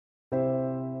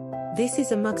This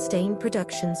is a Mugstain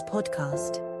Productions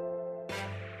podcast.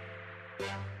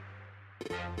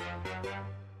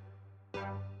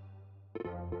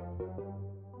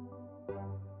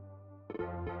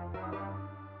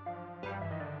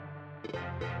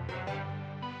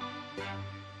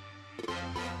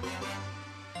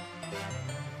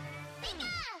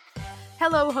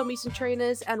 Hello, homies and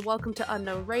trainers, and welcome to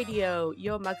Unknown Radio,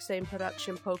 your Mugstain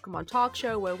Production Pokemon talk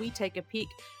show where we take a peek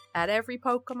at every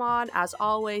Pokemon. As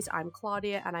always, I'm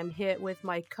Claudia, and I'm here with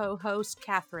my co-host,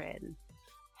 Catherine.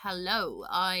 Hello,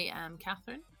 I am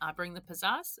Catherine. I bring the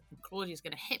pizzazz, and Claudia's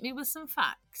going to hit me with some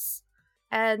facts.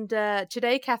 And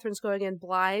today, Catherine's going in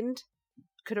blind.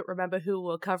 Couldn't remember who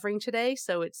we're covering today,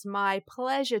 so it's my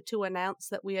pleasure to announce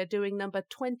that we are doing number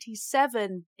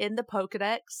 27 in the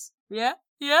Pokedex. Yeah?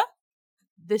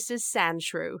 This is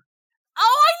Sandshrew.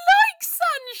 Oh, I like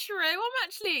Sandshrew! I'm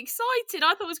actually excited.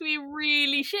 I thought it was going to be a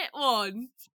really shit one.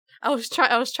 I was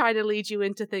trying to lead you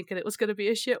into thinking it was going to be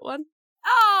a shit one.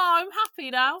 Oh, I'm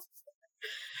happy now.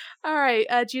 All right,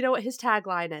 do you know what his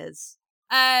tagline is?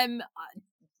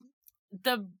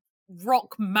 The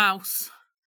rock mouse.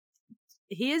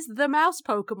 He is the mouse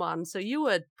Pokemon, so you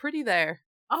were pretty there.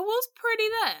 I was pretty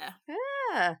there.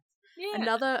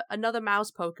 Yeah. Another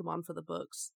mouse Pokemon for the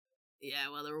books.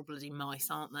 Yeah, well, they're all bloody mice,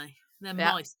 aren't they? They're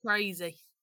Yeah. mice. Crazy.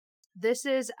 This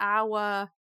is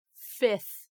our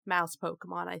 5th mouse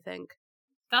Pokemon, I think.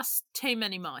 That's too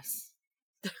many mice.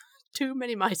 Too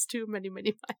many mice, too many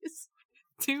mice.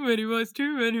 Too many mice,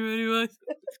 too many mice.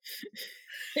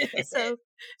 So,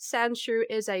 Sandshrew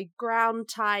is a ground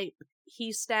type.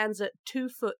 He stands at 2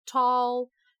 foot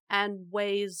tall and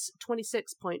weighs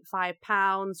 26.5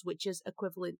 pounds, which is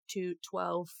equivalent to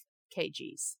 12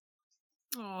 kgs.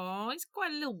 Oh, he's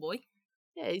quite a little boy.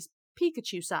 Yeah, he's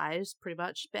Pikachu size, pretty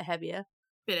much. A bit heavier.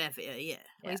 Bit heavier, yeah.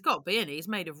 Well, he's got to be, isn't he? He's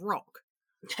made of rock.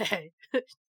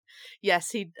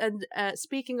 Yes, and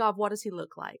speaking of, what does he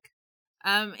look like?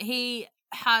 He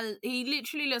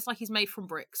literally looks like he's made from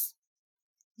bricks.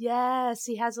 Yes,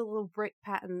 he has a little brick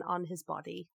pattern on his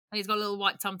body. And he's got a little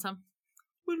white tum-tum.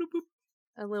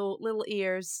 A little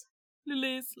ears. Little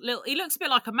ears. He looks a bit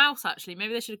like a mouse, actually.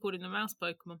 Maybe they should have called him the mouse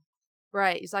Pokemon.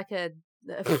 Right, he's like a...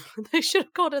 They should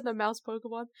have called him the mouse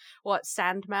Pokemon. What,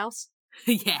 sand mouse?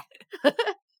 Yeah.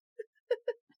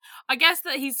 I guess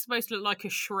that he's supposed to look like a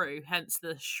shrew, hence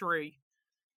the shrew.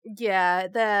 Yeah,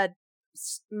 the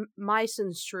mice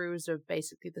and shrews are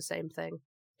basically the same thing.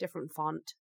 Different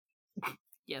font.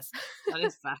 Yes, that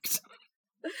is fact.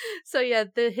 So yeah,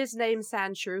 his name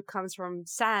Sandshrew comes from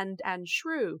sand and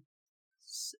shrew.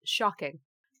 Shocking.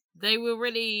 They were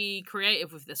really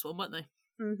creative with this one, weren't they?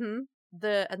 Mm-hmm.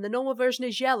 The normal version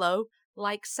is yellow,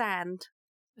 like sand.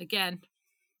 Again,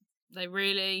 they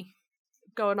really...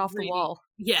 Going off the wall.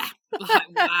 Yeah, like,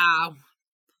 wow.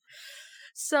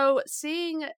 So,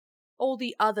 seeing all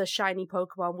the other shiny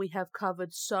Pokemon we have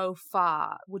covered so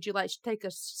far, would you like to take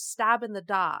a stab in the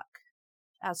dark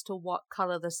as to what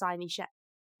colour the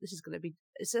this is going to be...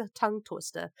 It's a tongue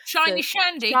twister. Shiny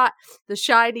Shandy? The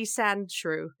shiny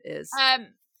Sandshrew is.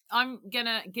 I'm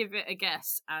gonna give it a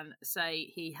guess and say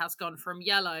he has gone from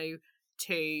yellow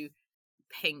to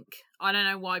pink. I don't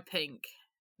know why pink.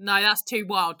 No, that's too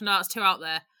wild. No, that's too out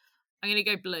there. I'm gonna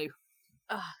go blue.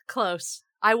 Close.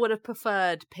 I would have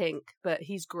preferred pink, but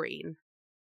he's green.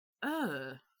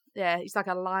 Oh. Yeah, he's like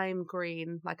a lime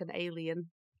green, like an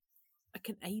alien. Like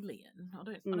an alien? I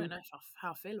don't know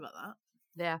how I feel about that.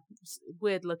 Yeah,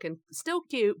 weird looking. Still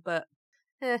cute, but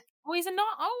Well, he's a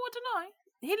not. Oh, I don't know.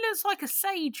 He looks like a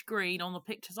sage green on the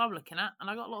pictures I'm looking at, and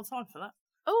I got a lot of time for that.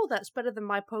 Oh, that's better than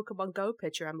my Pokemon Go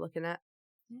picture I'm looking at.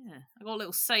 Yeah, I got a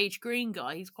little sage green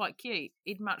guy. He's quite cute.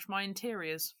 He'd match my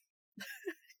interiors.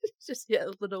 Just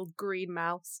a little green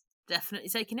mouse. Definitely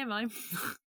taking him home.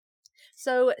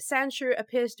 So, Sandshrew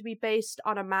appears to be based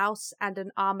on a mouse and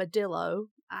an armadillo.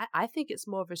 I think it's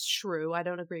more of a shrew. I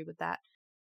don't agree with that.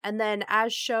 And then,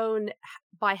 as shown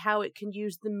by how it can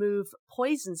use the move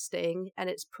Poison Sting and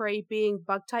its prey being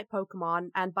bug-type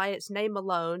Pokemon, and by its name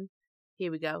alone,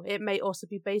 here we go, it may also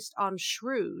be based on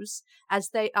shrews, as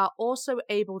they are also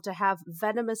able to have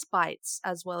venomous bites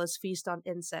as well as feast on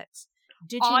insects.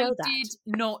 Did you know that? I did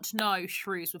not know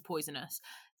shrews were poisonous.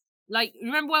 Like,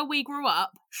 remember where we grew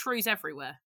up? Shrews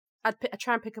everywhere. I'd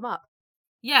try and pick them up.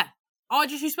 Yeah. I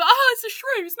just used to be, it's a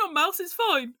shrew, it's not a mouse, it's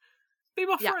fine. Be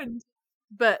my friend.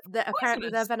 But apparently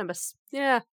they're venomous.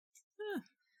 Yeah.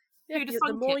 Yeah,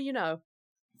 the more you know.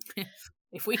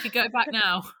 If we could go back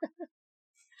now.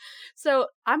 So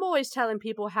I'm always telling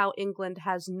people how England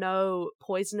has no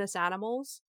poisonous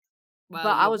animals. Well,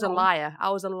 but I was wrong.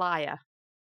 I was a liar.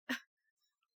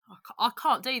 I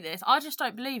can't do this. I just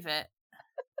don't believe it.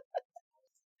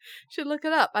 Should look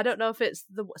it up. I don't know if it's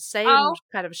the same Oh,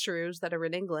 kind of shrews that are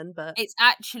in England, but it's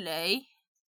actually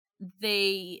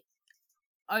the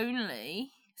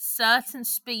only certain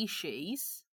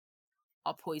species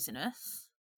are poisonous,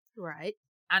 right.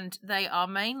 and they are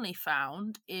mainly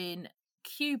found in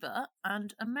Cuba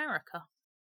and America.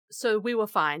 So we were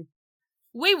fine.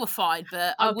 We were fine,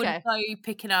 but I wouldn't Okay. go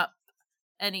picking up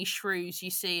any shrews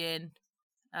you see in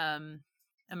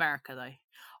America, though.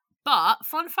 But,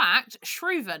 fun fact,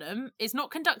 shrew venom is not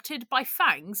conducted by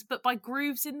fangs, but by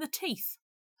grooves in the teeth.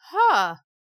 Huh.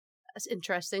 That's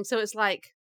interesting. So it's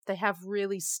like they have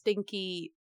really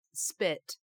stinky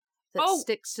spit that Oh.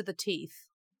 sticks to the teeth.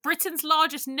 Britain's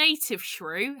largest native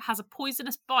shrew has a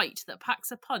poisonous bite that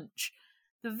packs a punch.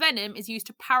 The venom is used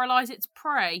to paralyse its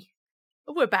prey.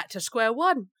 We're back to square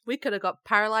one. We could have got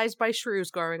paralyzed by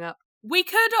shrews growing up. We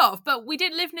could have, but we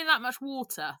didn't live near that much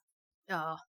water.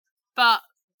 Oh. But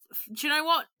do you know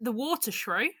what? The water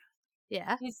shrew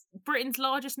Yeah. is Britain's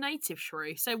largest native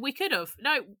shrew. So we could have.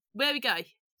 No, there we go.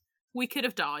 We could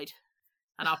have died.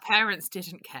 And our parents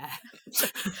didn't care.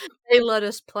 They let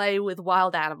us play with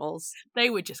wild animals. They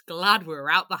were just glad we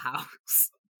were out the house.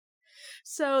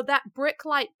 So that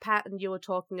brick-like pattern you were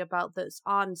talking about that's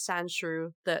on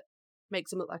Sandshrew that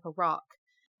makes him look like a rock.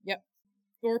 Yep.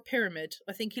 Or a pyramid.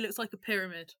 I think he looks like a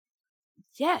pyramid.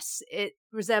 Yes, it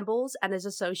resembles and is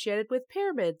associated with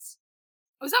pyramids.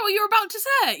 Was that what you were about to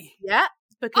say? Yeah,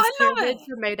 because I love pyramids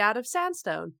it. are made out of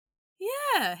sandstone.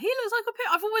 Yeah, he looks like a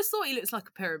pyramid. I've always thought he looks like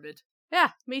a pyramid.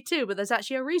 Yeah, me too, but there's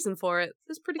actually a reason for it.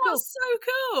 It's pretty cool. That's so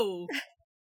cool.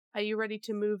 Are you ready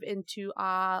to move into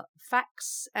our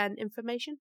facts and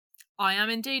information? I am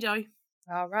indeed-o.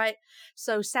 All right.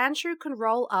 So Sandshrew can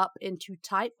roll up into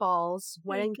tight balls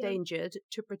when Okay. endangered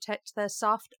to protect their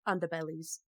soft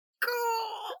underbellies.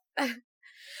 Cool.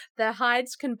 Their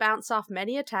hides can bounce off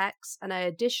many attacks and are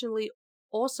additionally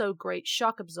also great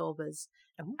shock absorbers.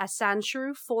 Oh. A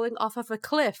Sandshrew falling off of a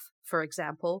cliff, for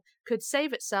example, could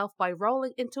save itself by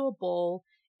rolling into a ball.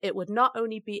 It would not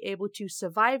only be able to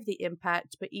survive the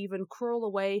impact, but even crawl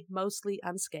away mostly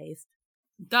unscathed.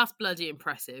 That's bloody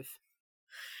impressive.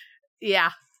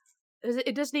 Yeah.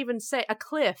 It doesn't even say a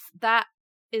cliff. That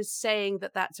is saying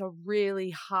that that's a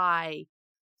really high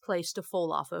place to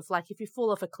fall off of. Like, if you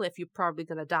fall off a cliff, you're probably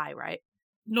going to die, right?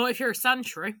 Not if you're a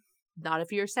Sandshrew. Not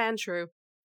if you're a Sandshrew.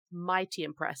 Mighty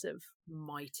impressive.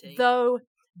 Mighty. Though,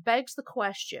 begs the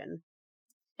question,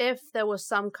 if there was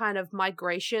some kind of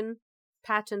migration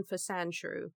pattern for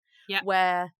Sandshrew, Yeah.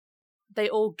 where they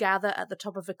all gather at the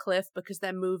top of a cliff because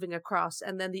they're moving across,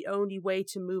 and then the only way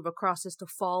to move across is to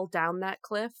fall down that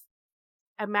cliff.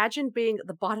 Imagine being at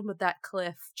the bottom of that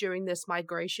cliff during this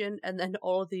migration, and then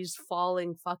all of these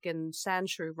falling fucking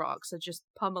Sandshrew rocks are just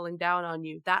pummeling down on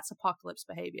you. That's apocalypse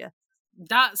behavior.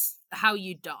 That's how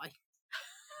you die.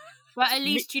 But at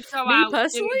least you go Me out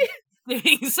personally?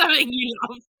 doing something you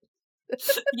love.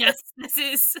 Yes, this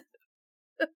is.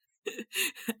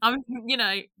 I'm,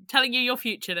 telling you your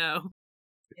future now.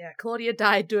 Yeah, Claudia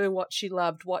died doing what she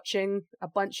loved, watching a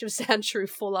bunch of Sandshrew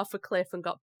fall off a cliff and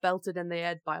got belted in the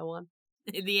head by one.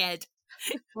 In the head.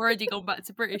 We're already gone back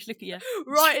to British, look at you.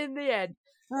 Right in the head.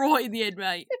 Right in the head,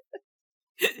 mate.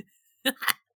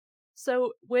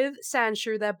 So, with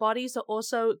Sandshrew, their bodies are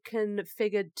also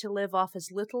configured to live off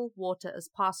as little water as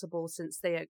possible since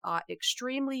they are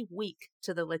extremely weak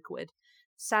to the liquid.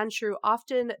 Sandshrew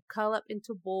often curl up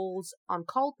into balls on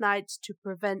cold nights to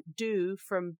prevent dew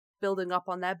from building up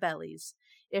on their bellies.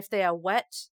 If they are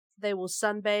wet, they will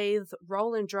sunbathe,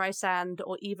 roll in dry sand,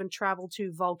 or even travel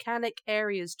to volcanic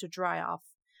areas to dry off.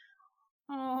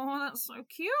 Oh, that's so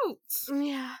cute.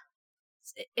 Yeah.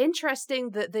 It's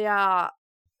interesting that they are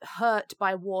hurt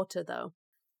by water, though.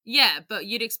 Yeah, but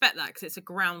you'd expect that because it's a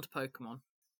ground Pokemon.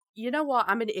 You know what?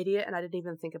 I'm an idiot and I didn't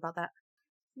even think about that.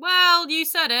 Well, you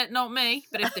said it, not me.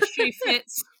 But if the shoe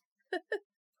fits...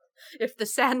 If the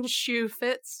Sandshrew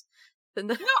fits, then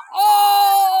the...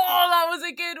 Oh, that was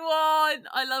a good one.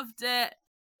 I loved it.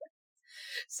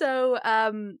 So,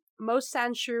 most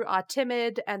Sandshrew are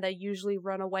timid and they usually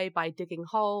run away by digging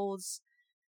holes.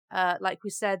 Like we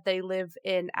said, they live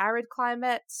in arid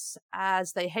climates.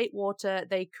 As they hate water,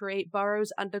 they create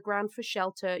burrows underground for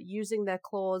shelter, using their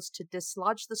claws to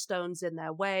dislodge the stones in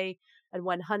their way. And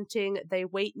when hunting, they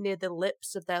wait near the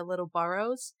lips of their little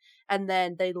burrows, and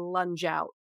then they lunge out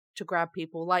to grab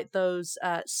people, like those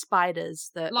spiders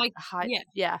that hide.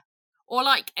 Yeah. Or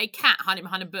like a cat hiding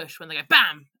behind a bush when they go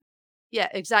BAM! Yeah,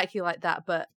 exactly like that,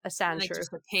 but a Sandshrew. And they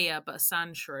just appear, but a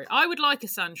Sandshrew. I would like a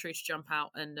Sandshrew to jump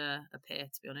out and appear,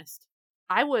 to be honest.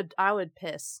 I would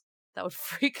piss. That would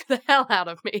freak the hell out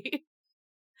of me.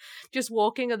 Just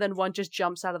walking and then one just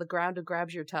jumps out of the ground and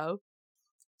grabs your toe.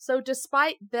 So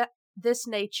despite this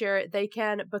nature, they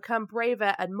can become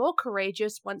braver and more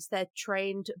courageous once they're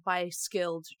trained by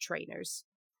skilled trainers.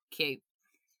 Cute.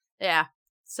 Yeah.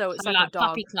 So it's So like a dog.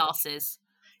 puppy classes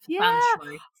for Yeah.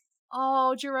 Sandshrew.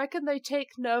 Oh, do you reckon they take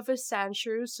nervous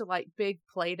Sandshrews to like big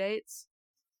play dates?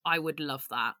 I would love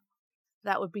that.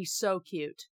 That would be so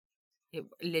cute. It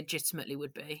legitimately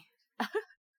would be.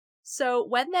 So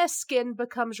when their skin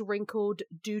becomes wrinkled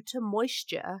due to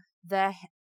moisture,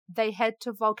 they head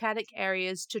to volcanic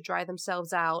areas to dry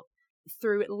themselves out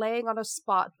through laying on a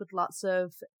spot with lots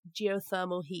of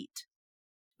geothermal heat.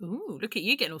 Ooh, look at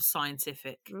you getting all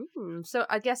scientific. So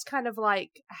I guess kind of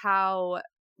like how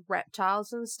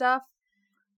reptiles and stuff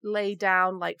lay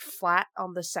down like flat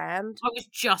on the sand. I was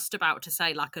just about to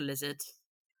say like a lizard.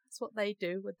 That's what they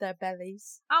do with their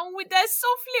bellies. Oh, with their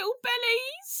soft little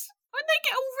bellies. When they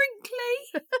get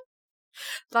all wrinkly.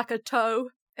 Like a toe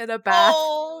in a bath.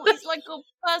 Oh, it's like a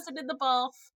person in the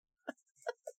bath.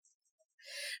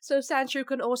 So Sandshrew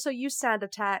can also use sand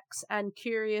attacks and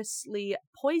curiously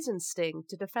poison sting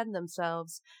to defend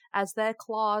themselves, as their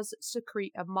claws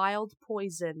secrete a mild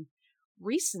poison.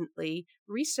 Recently,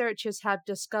 researchers have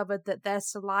discovered that their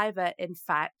saliva, in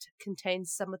fact,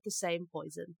 contains some of the same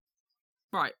poison.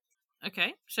 Right.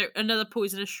 Okay. So another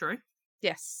poisonous shrew.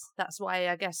 Yes, that's why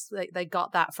I guess they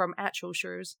got that from actual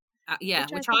shrews. Yeah,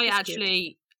 which I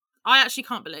I actually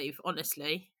can't believe,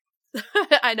 honestly.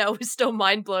 I know, we're still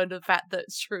mind blown to the fact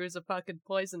that shrews are fucking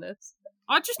poisonous.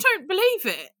 I just don't believe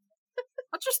it.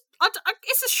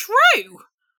 It's a shrew.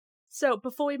 So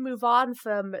before we move on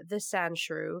from the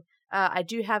Sandshrew, I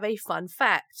do have a fun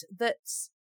fact that's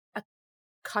a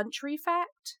country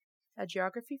fact, a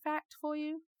geography fact for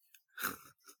you.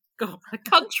 God, a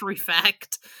country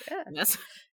fact. Yeah. Yes.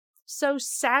 So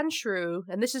Sandshrew,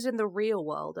 and this is in the real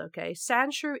world, okay?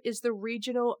 Sandshrew is the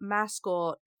regional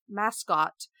mascot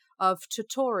of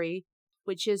Tottori,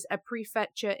 which is a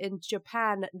prefecture in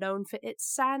Japan known for its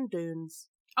sand dunes.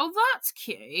 Oh, that's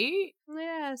cute.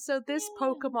 Yeah, so this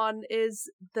Pokemon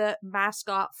is the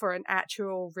mascot for an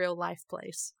actual real life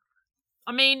place.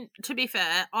 I mean, to be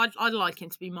fair, I'd like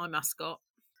him to be my mascot.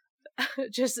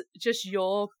 just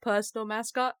your personal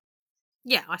mascot?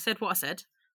 Yeah, I said what I said.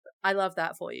 I love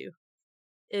that for you.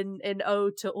 In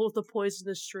ode to all the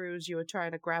poisonous shrews you were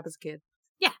trying to grab as a kid.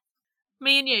 Yeah.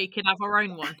 Me and you can have our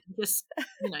own one. Just,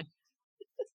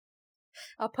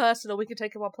 Our personal, we can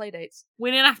take them on play dates.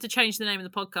 We're going to have to change the name of the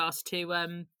podcast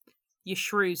to You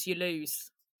Shrews, You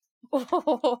Lose.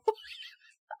 Oh,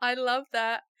 I love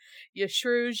that. You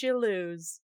shrews, you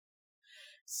lose.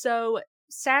 So,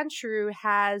 Sandshrew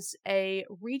has a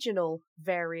regional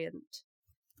variant.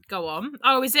 Go on.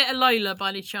 Oh, is it a Lola by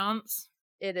any chance?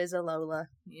 It is a Lola.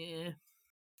 Yeah.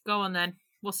 Go on then.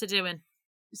 What's it doing?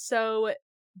 So,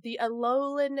 the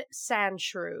Alolan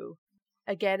Sandshrew,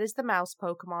 again, is the mouse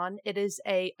Pokemon. It is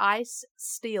a Ice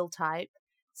Steel type,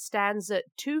 stands at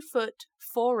 2 foot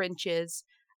 4 inches,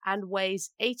 and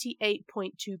weighs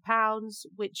 88.2 pounds,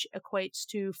 which equates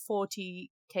to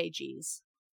 40 kgs.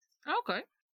 Okay.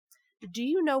 Do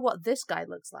you know what this guy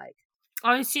looks like?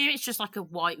 I assume it's just like a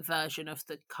white version of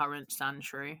the current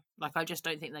Sandshrew. Like, I just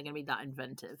don't think they're going to be that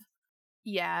inventive.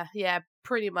 Yeah,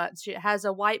 pretty much. It has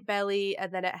a white belly,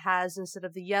 and then it has, instead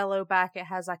of the yellow back, it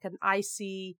has like an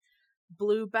icy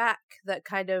blue back that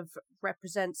kind of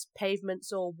represents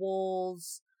pavements or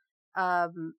walls.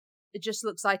 It just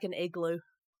looks like an igloo.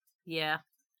 Yeah.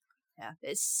 Yeah,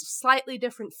 it's slightly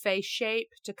different face shape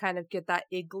to kind of get that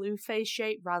igloo face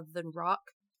shape rather than rock.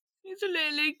 It's a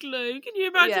little igloo. Can you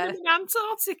imagine him in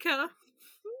Antarctica?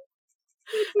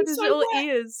 And his little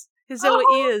ears. His little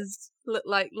ears look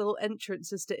like little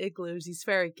entrances to igloos. He's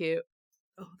very cute.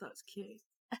 Oh, that's cute.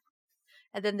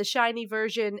 And then the shiny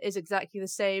version is exactly the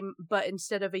same, but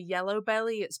instead of a yellow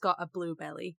belly, it's got a blue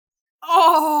belly.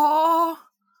 Oh!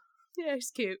 Yeah,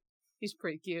 he's cute. He's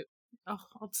pretty cute. Oh,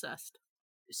 obsessed.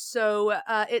 So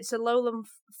it's a Alolan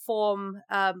form,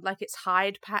 like its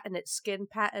hide pattern, its skin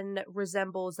pattern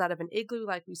resembles that of an igloo,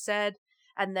 like we said.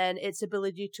 And then its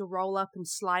ability to roll up and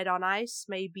slide on ice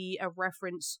may be a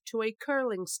reference to a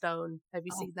curling stone. Have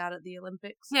you seen that at the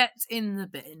Olympics? Yeah, it's in the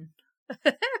bin.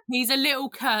 He's a little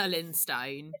curling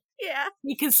stone. Yeah.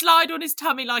 He can slide on his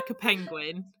tummy like a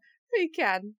penguin. He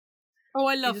can. Oh,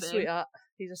 I love him. He's a sweetheart.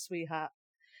 He's a sweetheart.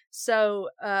 So,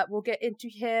 we'll get into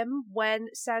him. When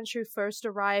Sandshrew first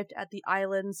arrived at the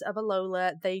islands of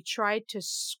Alola, they tried to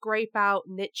scrape out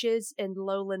niches in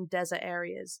lowland desert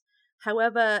areas.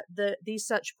 However, these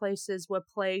such places were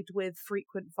plagued with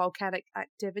frequent volcanic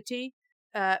activity,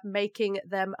 making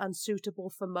them unsuitable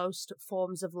for most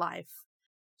forms of life.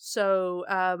 So,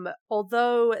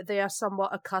 although they are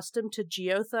somewhat accustomed to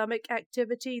geothermic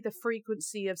activity, the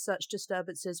frequency of such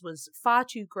disturbances was far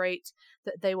too great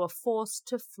that they were forced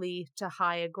to flee to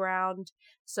higher ground.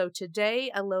 So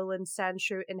today, a lowland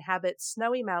sandshrew inhabits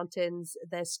snowy mountains.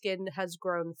 Their skin has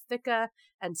grown thicker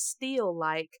and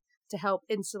steel-like to help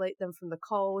insulate them from the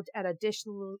cold, and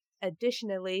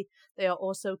additionally, they are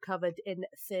also covered in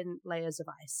thin layers of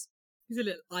ice. He's a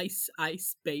little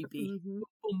ice baby. Mm-hmm.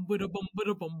 Bum, bada, bum,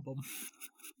 bada, bum, bum.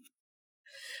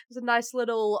 It's a nice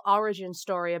little origin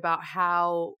story about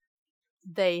how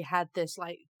they had this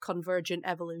like convergent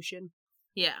evolution.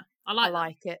 Yeah, I I like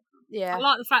like it. Yeah. I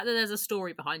like the fact that there's a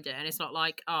story behind it, and it's not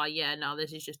like, oh yeah, no,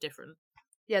 this is just different.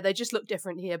 Yeah, they just look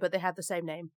different here, but they have the same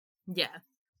name. Yeah.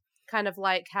 Kind of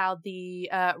like how the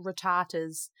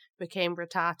Rattatas became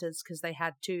Rattatas because they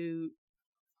had to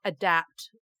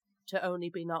adapt to only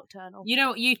be nocturnal. You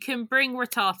know, you can bring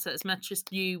Rattata as much as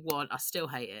you want. I still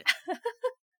hate it.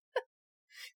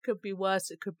 Could be worse.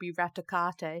 It could be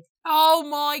Rattacate. Oh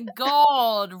my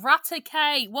god,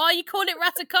 Rattacate. Why you call it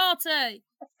Rattacate?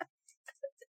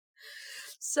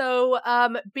 So,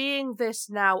 being this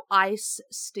now ice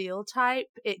steel type,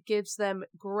 it gives them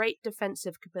great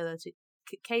defensive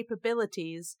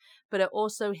capabilities, but it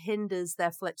also hinders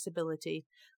their flexibility.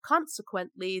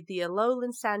 Consequently, the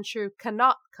lowland sandshrew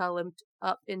cannot curl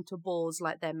up into balls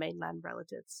like their mainland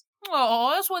relatives.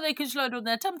 Oh, that's why they can slide on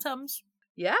their tum-tums.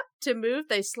 Yeah, to move,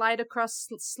 they slide across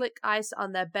slick ice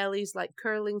on their bellies like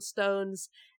curling stones.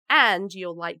 And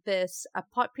you'll like this, a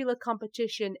popular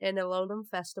competition in lowland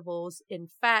festivals, in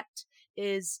fact,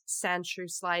 is Sandshrew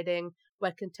sliding,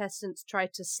 where contestants try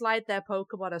to slide their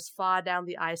Pokemon as far down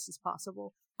the ice as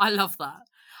possible. I love that.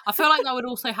 I feel like that would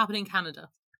also happen in Canada.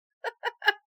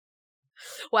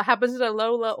 What happens in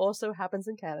Alola also happens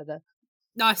in Canada.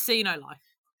 No, I see no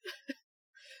life.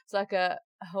 It's like a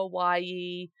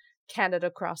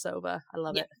Hawaii-Canada crossover. I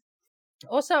love it.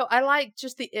 Also, I like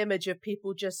just the image of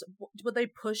people just, would they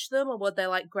push them or would they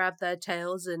like grab their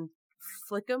tails and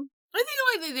flick them? I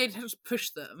think like they just push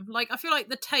them. Like, I feel like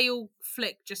the tail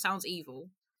flick just sounds evil.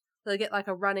 They get like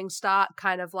a running start,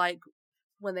 kind of like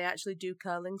when they actually do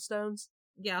curling stones.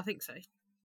 Yeah, I think so.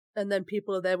 And then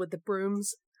people are there with the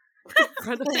brooms in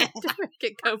front of it to make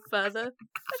it go further.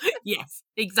 Yes,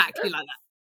 exactly like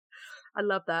that. I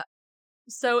love that.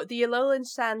 So the Alolan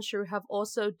Sandshrew have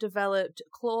also developed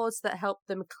claws that help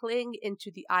them cling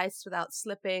into the ice without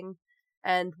slipping,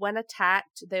 and when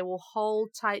attacked, they will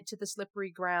hold tight to the slippery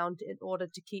ground in order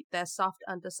to keep their soft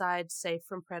undersides safe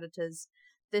from predators.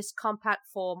 This compact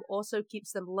form also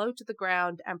keeps them low to the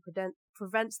ground and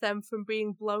prevents them from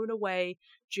being blown away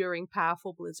during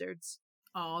powerful blizzards.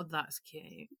 Oh, that's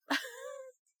cute.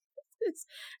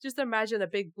 Just imagine a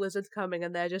big blizzard coming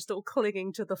and they're just all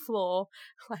clinging to the floor.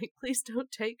 Like, please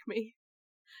don't take me.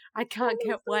 I can't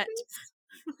get wet.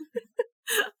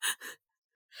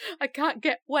 I can't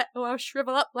get wet or I'll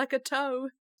shrivel up like a toe.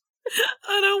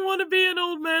 I don't want to be an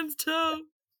old man's toe.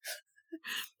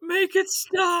 Make it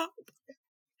stop.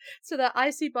 So their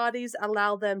icy bodies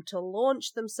allow them to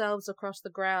launch themselves across the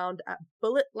ground at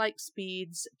bullet-like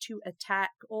speeds to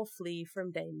attack or flee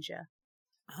from danger.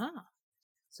 Ah.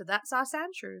 So that's our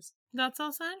Sandshrews. That's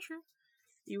our Sandshrew.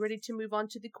 You ready to move on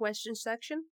to the question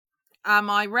section? Am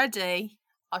I ready?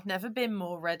 I've never been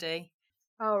more ready.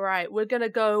 All right, we're going to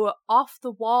go off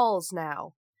the walls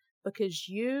now, because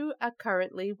you are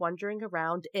currently wandering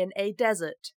around in a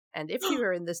desert. And if you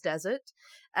are in this desert,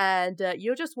 and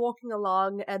you're just walking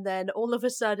along, and then all of a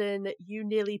sudden you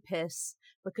nearly piss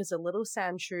because a little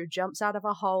Sandshrew jumps out of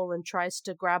a hole and tries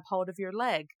to grab hold of your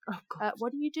leg. Oh, God.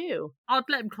 What do? I'd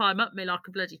let him climb up me like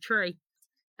a bloody tree.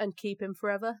 And keep him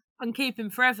forever? And keep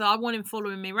him forever. I want him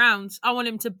following me round. I want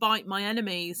him to bite my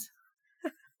enemies.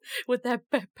 With their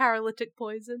paralytic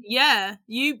poison? Yeah.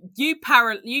 You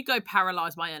go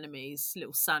paralyze my enemies,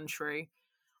 little Sandshrew.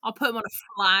 I'll put him on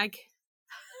a flag.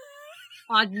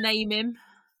 I'd name him.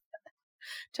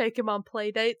 Take him on play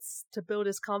dates to build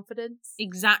his confidence?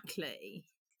 Exactly.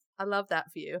 I love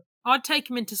that for you. I'd take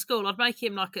him into school. I'd make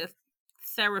him like a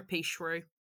therapy shrew.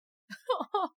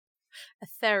 A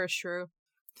Therashrew.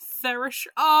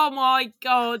 Oh my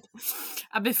god.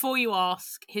 And before you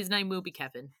ask, his name will be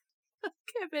Kevin.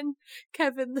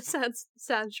 Kevin the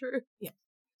Sandshrew. Yeah.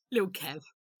 Little Kev.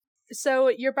 So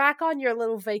you're back on your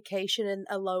little vacation in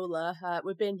Alola.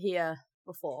 We've been here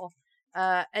before.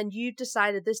 And you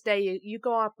decided this day you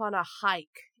go up on a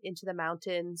hike into the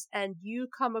mountains and you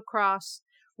come across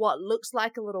what looks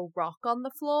like a little rock on the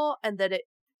floor, and then it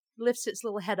lifts its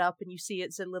little head up and you see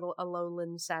it's a little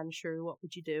Alolan Sandshrew. What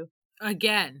would you do?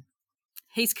 Again.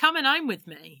 He's coming home with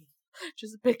me.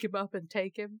 Just pick him up and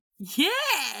take him? Yeah!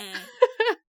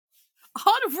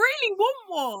 I'd really want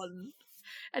one.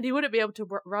 And he wouldn't be able to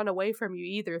run away from you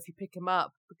either if you pick him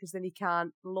up, because then he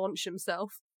can't launch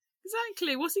himself.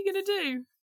 Exactly. What's he going to do?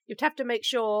 You'd have to make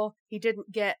sure he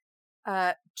didn't get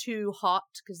too hot,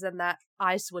 because then that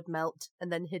ice would melt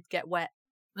and then he'd get wet.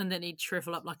 And then he'd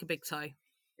shrivel up like a big toe.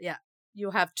 Yeah.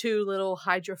 You'll have two little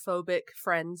hydrophobic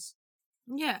friends.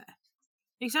 Yeah.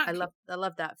 Exactly. I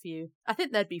love that for you. I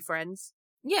think they'd be friends.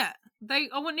 Yeah. I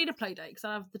wouldn't need a play date because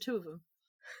I have the two of them.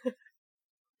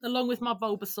 Along with my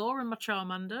Bulbasaur and my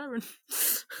Charmander. And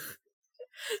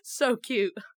so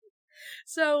cute.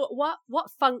 So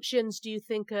what functions do you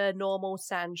think a normal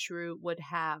Sandshrew would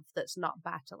have that's not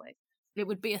battling? It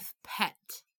would be a pet.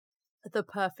 The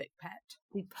perfect pet.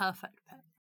 The perfect pet.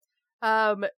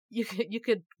 You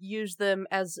could use them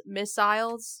as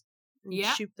missiles and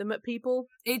shoot them at people.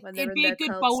 It'd be a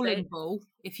good bowling ball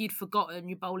if you'd forgotten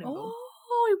your bowling ball.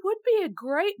 Oh, it would be a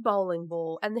great bowling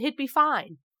ball, and he'd be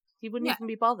fine. He wouldn't even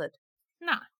be bothered.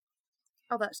 Nah.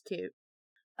 Oh, that's cute.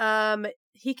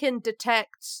 He can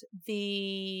detect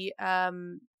the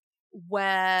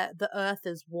where the earth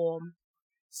is warm.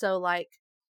 So like,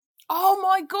 oh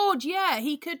my god, yeah,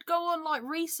 he could go on like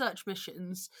research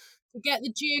missions to get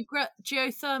the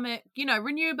geothermic,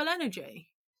 renewable energy.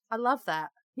 I love that.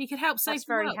 He could help save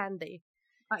the world. That's very handy.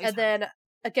 And then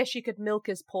I guess you could milk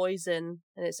his poison,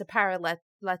 and it's a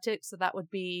paralytic, so that would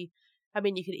be,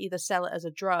 you could either sell it as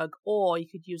a drug or you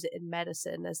could use it in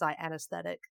medicine as like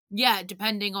anesthetic. Yeah,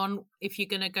 depending on if you're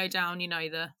going to go down,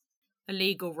 the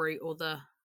illegal route or the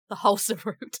wholesome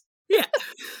route. Yeah.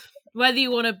 Whether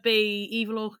you want to be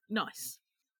evil or nice.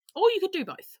 Or you could do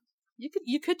both.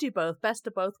 You could do both. Best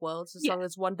of both worlds. As long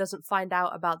as one doesn't find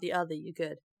out about the other, you're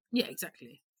good. Yeah,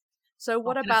 exactly. So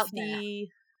what about the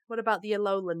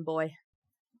Alolan boy?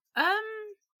 I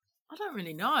don't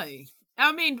really know.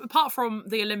 Apart from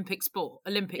the Olympic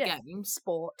Games.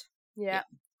 Sport. Yeah.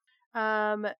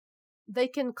 They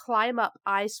can climb up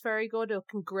ice very good, or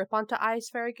can grip onto ice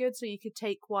very good. So you could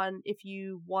take one if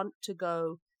you want to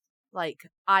go like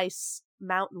ice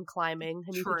mountain climbing,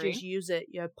 and you could just use it.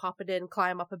 Pop it in,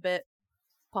 climb up a bit,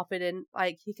 pop it in.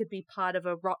 Like he could be part of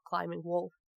a rock climbing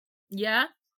wall. Yeah,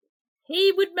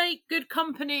 he would make good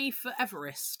company for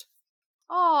Everest.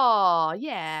 Oh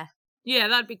yeah, yeah,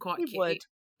 that'd be quite cute. Would.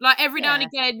 Like every now and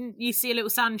again, you see a little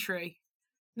Sandshrew.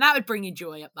 That would bring you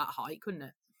joy up that hike,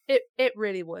 couldn't it? It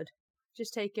really would.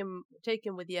 Just take him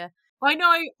with you. I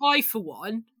know I, for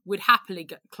one, would happily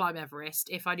climb Everest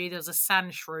if I knew there was a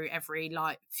Sandshrew every,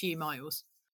 few miles.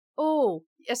 Oh,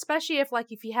 especially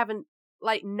if you haven't,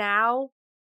 now,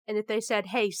 and if they said,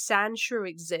 hey, Sandshrew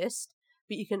exists,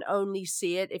 but you can only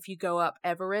see it if you go up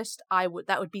Everest,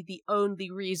 that would be the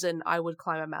only reason I would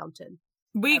climb a mountain.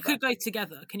 We could go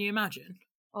together, can you imagine?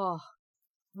 Oh,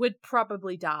 we'd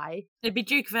probably die. It'd be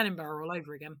Duke of Edinburgh all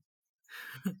over again.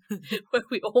 Where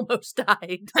we almost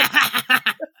died.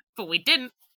 But we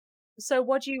didn't. So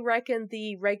what do you reckon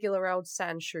the regular old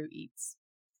Sandshrew eats?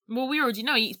 Well, we already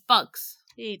know he eats bugs.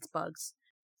 He eats bugs.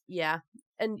 Yeah.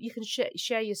 And you can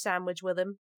share your sandwich with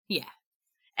him. Yeah.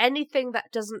 Anything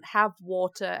that doesn't have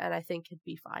water, and I think he'd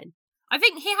be fine. I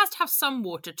think he has to have some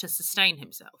water to sustain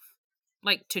himself.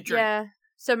 To drink. Yeah.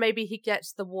 So maybe he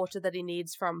gets the water that he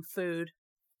needs from food.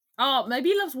 Oh, maybe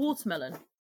he loves watermelon.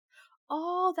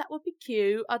 Oh, that would be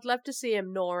cute. I'd love to see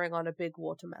him gnawing on a big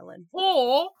watermelon.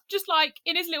 Or just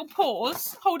in his little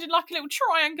paws, holding a little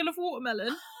triangle of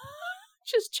watermelon.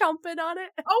 Just chomping on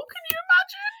it. Oh, can you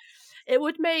imagine? It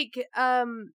would make,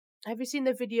 have you seen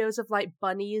the videos of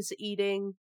bunnies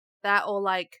eating that, or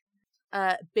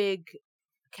big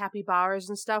capybaras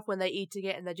and stuff when they're eating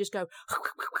it and they just go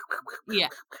yeah,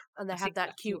 and they have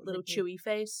that cute little chewy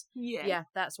face? Yeah,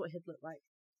 that's what he'd look like.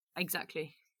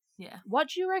 Exactly. Yeah. What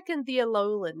do you reckon the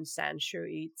Alolan Sandshrew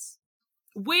eats?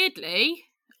 Weirdly,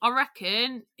 I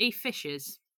reckon he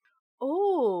fishes.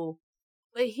 Oh,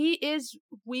 he is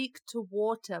weak to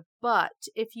water, but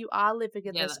if you are living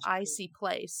in this icy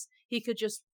place, he could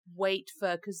just wait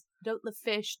because don't the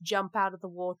fish jump out of the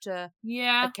water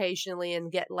occasionally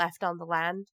and get left on the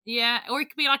land? Yeah, or he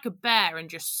could be like a bear and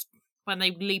just, when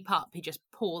they leap up, he just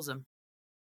paws them.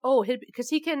 Oh, because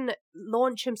he can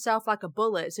launch himself like a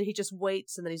bullet, so he just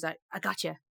waits and then he's like, I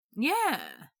gotcha. Yeah.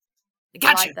 I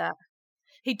gotcha. I like that.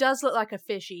 He does look like a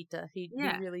fish eater. He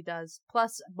really does.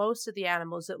 Plus, most of the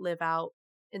animals that live out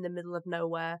in the middle of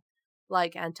nowhere,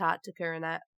 like Antarctica and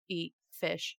that, eat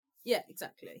fish. Yeah,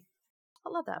 exactly.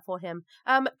 I love that for him.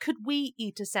 Could we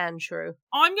eat a Sandshrew?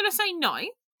 I'm going to say no.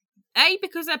 A,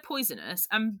 because they're poisonous,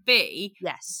 and B,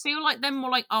 yes, feel like they're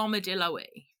more like armadillo-y.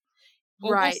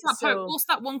 Or right. What's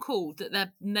that one called? That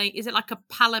they're is it like a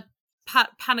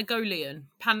Panagolian?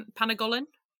 Panagolan?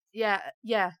 Yeah.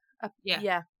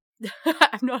 Yeah.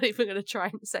 I'm not even going to try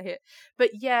and say it. But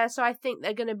yeah, so I think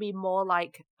they're going to be more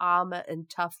like armor and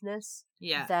toughness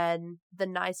than the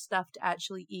nice stuff to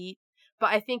actually eat.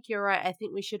 But I think you're right. I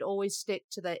think we should always stick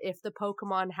to if the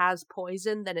Pokemon has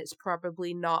poison, then it's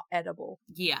probably not edible.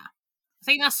 Yeah. I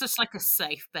think that's just like a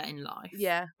safe bet in life.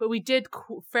 Yeah, but we did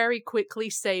very quickly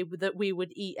say that we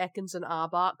would eat Ekans and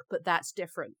Arbok, but that's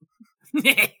different.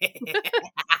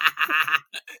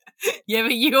 Yeah,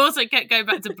 but you also kept going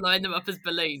back to blowing them up as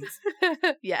balloons.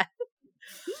 Yeah.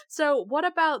 So what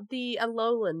about the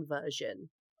Alolan version?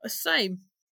 Same.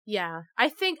 Yeah, I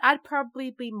think I'd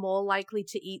probably be more likely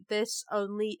to eat this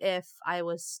only if I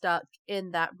was stuck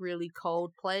in that really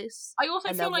cold place. I also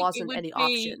and feel there like wasn't it would any be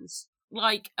options.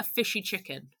 like a fishy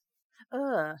chicken.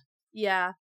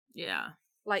 Yeah. Yeah.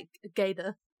 Like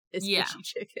gator is Yeah. fishy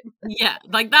chicken. Yeah,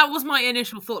 like that was my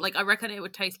initial thought. Like I reckon it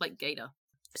would taste like gator.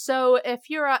 So if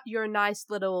you're at your nice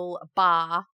little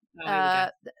bar,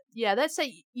 let's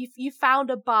say you found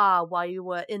a bar while you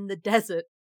were in the desert.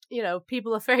 You know,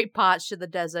 people are very parched in the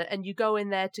desert, and you go in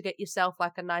there to get yourself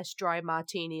like a nice dry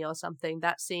martini or something.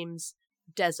 That seems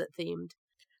desert themed.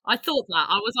 I thought that.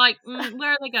 I was like,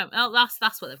 where are they going? Oh,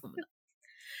 that's what they've gone with.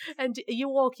 And you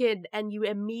walk in and you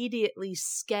immediately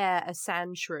scare a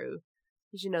Sandshrew.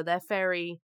 Because, you know, they're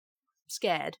very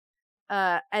scared.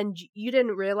 And you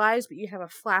didn't realize, but you have a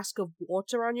flask of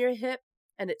water on your hip,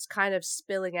 and it's kind of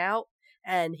spilling out,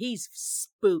 and he's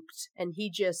spooked, and he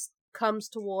just comes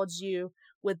towards you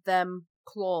with them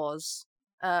claws.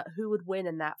 Who would win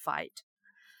in that fight?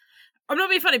 I'm not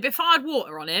being funny, but if I had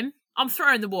water on him, I'm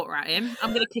throwing the water at him.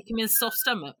 I'm going to kick him in the soft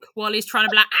stomach while he's trying to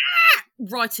be like,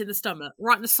 right in the stomach,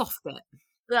 right in the soft bit.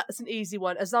 That's an easy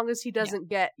one, as long as he doesn't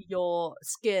get your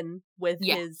skin with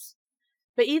his...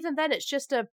 But even then, it's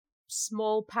just a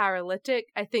small paralytic.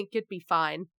 I think you'd be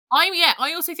fine.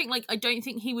 I also think, like, I don't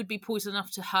think he would be poison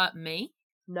enough to hurt me.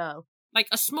 No. Like,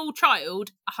 a small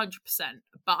child, 100%.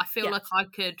 But I feel like I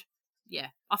could... Yeah,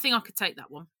 I think I could take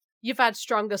that one. You've had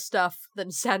stronger stuff than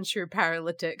Sandshrew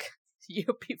paralytic.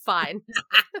 You'll be fine.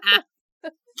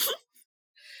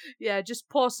 Yeah, just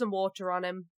pour some water on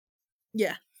him.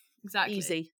 Yeah, exactly.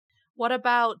 Easy. What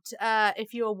about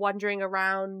if you were wandering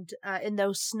around in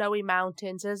those snowy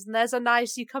mountains,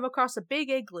 there's you come across a big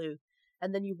igloo,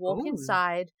 and then you walk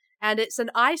inside, and it's an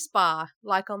ice bar,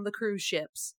 like on the cruise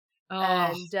ships.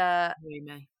 But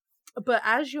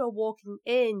as you're walking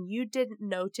in, you didn't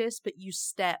notice, but you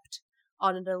stepped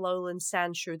on an Alolan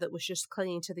Sandshrew that was just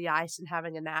clinging to the ice and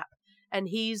having a nap. And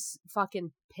he's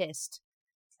fucking pissed.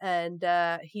 And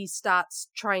he starts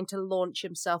trying to launch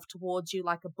himself towards you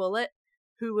like a bullet.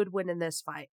 Who would win in this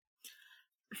fight?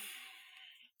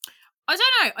 I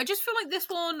don't know. I just feel like this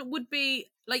one would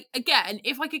be, like, again,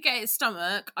 if I could get his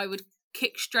stomach, I would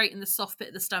kick straight in the soft bit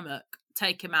of the stomach,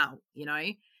 take him out, you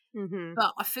know? Mm-hmm.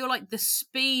 But I feel like the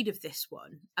speed of this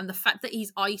one and the fact that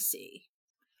he's icy,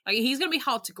 like, he's going to be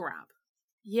hard to grab.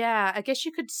 Yeah, I guess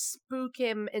you could spook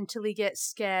him until he gets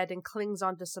scared and clings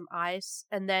onto some ice,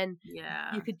 and then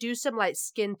you could do some, like,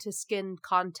 skin-to-skin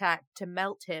contact to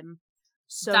melt him.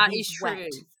 So that he's is true.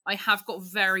 Wet. I have got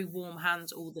very warm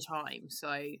hands all the time,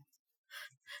 so...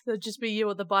 It'll just be you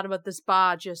at the bottom of this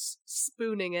bar just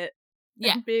spooning it.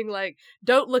 Yeah. And being like,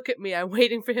 don't look at me, I'm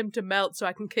waiting for him to melt so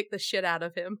I can kick the shit out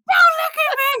of him. Don't look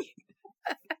at me!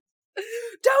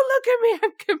 Don't look at me,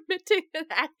 I'm committing an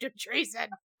act of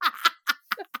treason.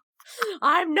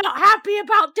 I'm not happy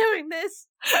about doing this,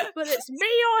 but it's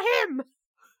me or him.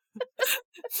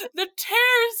 The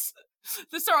tears...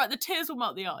 That's alright, the tears will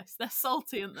melt the ice. They're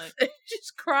salty, aren't they?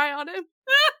 Just cry on him.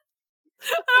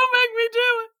 Don't make me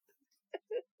do it.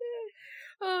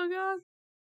 Oh god.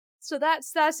 So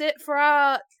that's it for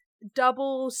our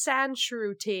double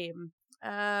Sandshrew team.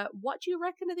 What do you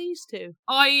reckon of these two?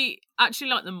 I actually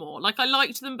like them more. Like, I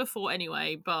liked them before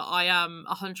anyway, but I am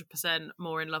 100%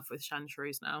 more in love with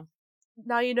Sandshrews now.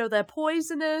 Now you know they're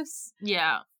poisonous.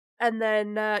 Yeah. And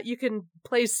then you can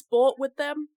play sport with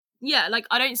them. Yeah, like,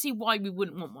 I don't see why we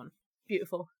wouldn't want one.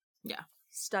 Beautiful. Yeah.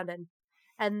 Stunning.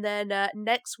 And then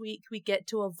next week we get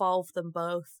to evolve them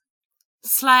both. //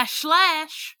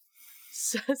 //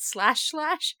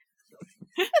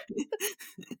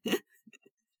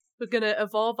 We're gonna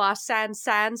evolve our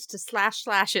sands to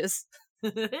 //slashes.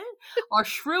 Our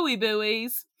shrewy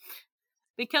buoys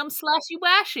become slashy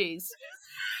washies.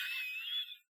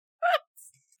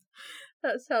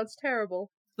 That sounds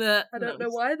terrible. But I don't know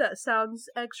why that sounds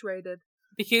X-rated.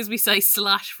 Because we say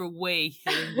slash for we.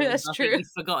 That's true. You've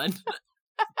forgotten.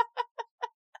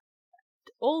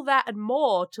 All that and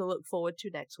more to look forward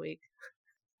to next week.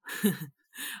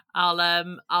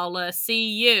 I'll see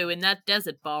you in that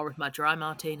desert bar with my dry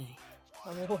martini.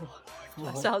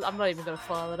 That sounds, I'm not even going to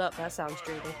follow it up. That sounds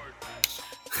dreamy.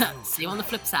 See you on the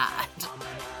flip side.